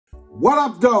What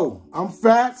up, though? I'm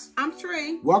Fats. I'm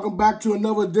Tree. Welcome back to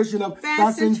another edition of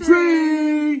Fats and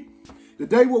Tree.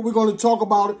 Today, what we're going to talk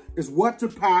about is what to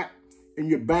pack in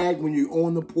your bag when you're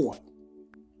on the port.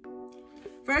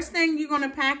 First thing you're going to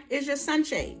pack is your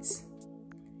sunshades.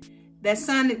 That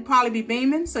sun will probably be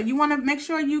beaming, so you want to make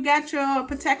sure you got your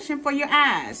protection for your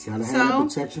eyes. Gotta have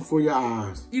protection for your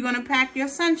eyes. You're going to pack your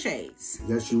sunshades.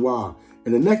 Yes, you are.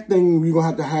 And the next thing you're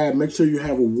going to have, make sure you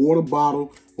have a water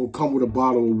bottle or come with a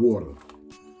bottle of water.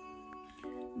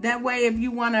 That way, if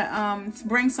you want to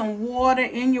bring some water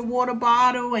in your water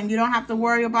bottle and you don't have to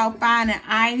worry about finding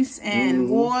ice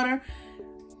and water,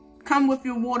 come with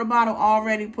your water bottle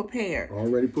already prepared.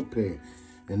 Already prepared.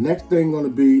 The next thing going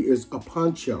to be is a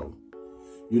poncho.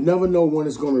 You never know when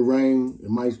it's going to rain. It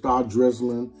might start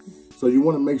drizzling. So you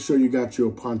want to make sure you got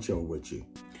your poncho with you.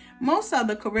 Most of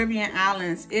the Caribbean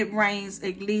islands, it rains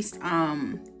at least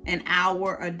an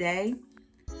hour a day.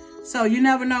 So you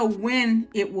never know when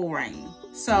it will rain.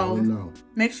 So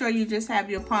make sure you just have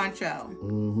your poncho.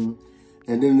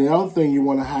 And then the other thing you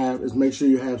want to have is make sure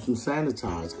you have some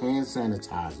sanitizer, hand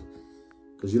sanitizer.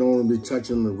 Because you don't want to be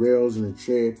touching the rails and the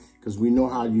chair. Because we know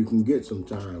how you can get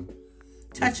sometimes.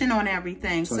 Touching on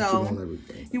everything.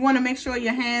 You want to make sure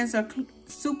your hands are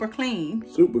super clean.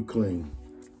 Super clean.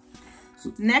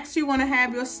 Next, you want to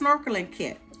have your snorkeling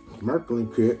kit.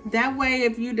 Snorkeling kit. That way,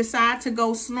 if you decide to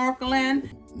go snorkeling.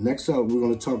 Next up, we're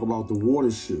going to talk about the water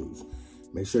shoes.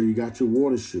 Make sure you got your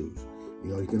water shoes.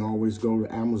 You know, you can always go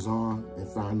to Amazon and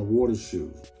find the water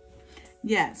shoes.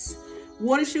 Yes.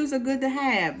 Water shoes are good to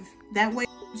have. That way,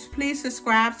 please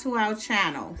subscribe to our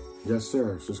channel. Yes,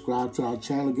 sir. Subscribe to our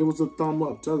channel. Give us a thumb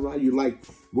up. Tell us how you like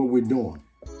what we're doing.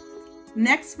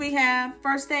 Next, we have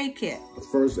first aid kit. A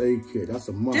first aid kit. That's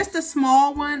a must. Just a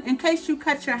small one in case you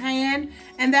cut your hand.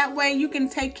 And that way you can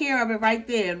take care of it right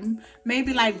there.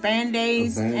 Maybe like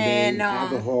Band-Aids and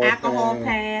alcohol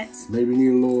pads. Maybe need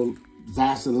a little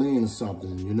Vaseline or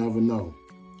something. You never know.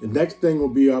 The next thing will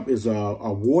be up is a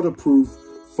waterproof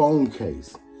phone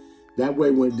case. That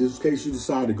way, when in case you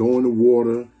decide to go in the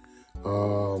water,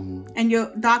 and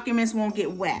your documents won't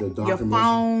get wet. Your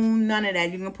phone, none of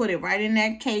that. You can put it right in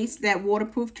that case, that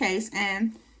waterproof case,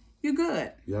 and you're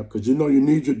good. Yeah, because you know you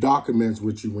need your documents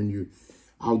with you when you're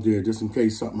out there, just in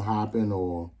case something happen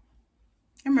or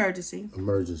emergency.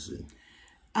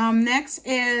 Next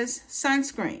is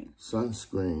sunscreen.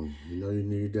 Sunscreen. You know you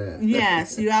need that.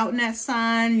 Yes, you're out in that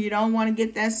sun. You don't want to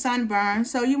get that sunburn.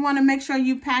 So you want to make sure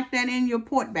you pack that in your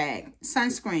port bag.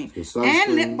 Sunscreen.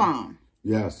 And lip balm.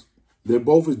 Yes. They're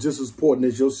both just as important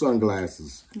as your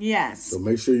sunglasses. Yes. So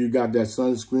make sure you got that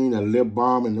sunscreen, that lip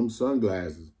balm, and them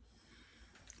sunglasses.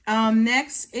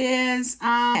 Next is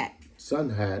hat.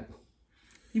 Sun hat.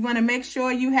 You want to make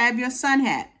sure you have your sun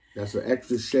hat. That's an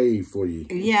extra shade for you.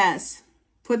 Yes.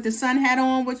 Put the sun hat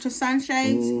on with your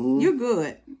sunshades. You're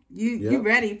good. You're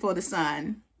ready for the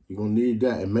sun. You're going to need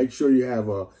that. And make sure you have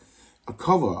a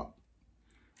cover up.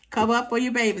 Cover up for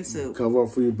your bathing suit. Cover up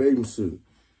for your bathing suit.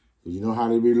 You know how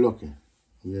they be looking,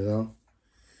 you know.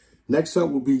 Next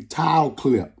up will be towel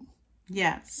clip.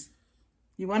 Yes.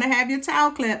 You want to have your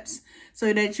towel clips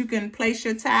so that you can place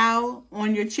your towel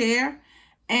on your chair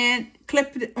and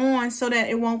clip it on so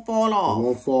that it won't fall off. It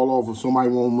won't fall off if somebody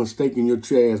won't mistake your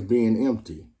chair as being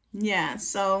empty. Yeah,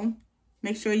 so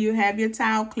make sure you have your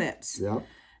towel clips. Yep.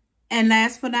 And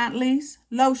last but not least,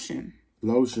 lotion.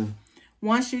 Lotion.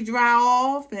 Once you dry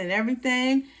off and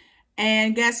everything,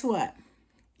 and guess what?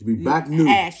 Be back new.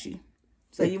 Ashy.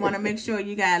 So you want to make sure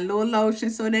you got a little lotion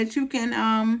so that you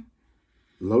can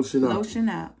lotion up. Lotion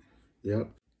up. Yep.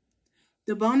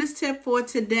 The bonus tip for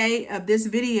today of this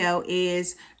video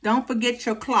is don't forget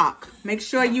your clock. Make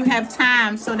sure you have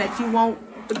time so that you won't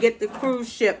forget the cruise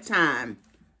ship time.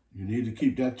 You need to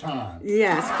keep that time.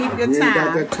 Yes, keep your time. If you ain't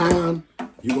got that time,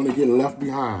 you're going to get left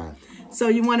behind. So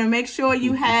you want to make sure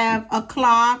you have a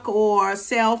clock or a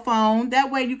cell phone. That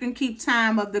way you can keep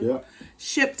time of the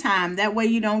ship time. That way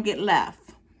you don't get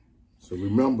left. So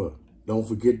remember, don't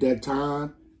forget that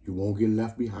time. You won't get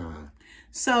left behind.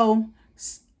 So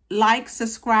like,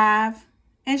 subscribe,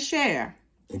 and share.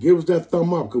 And give us that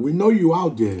thumb up because we know you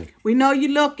out there. We know you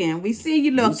looking. We see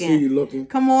you looking. We see you looking.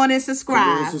 Come on and subscribe. Come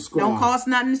on and subscribe. Don't cost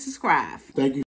nothing to subscribe. Thank you.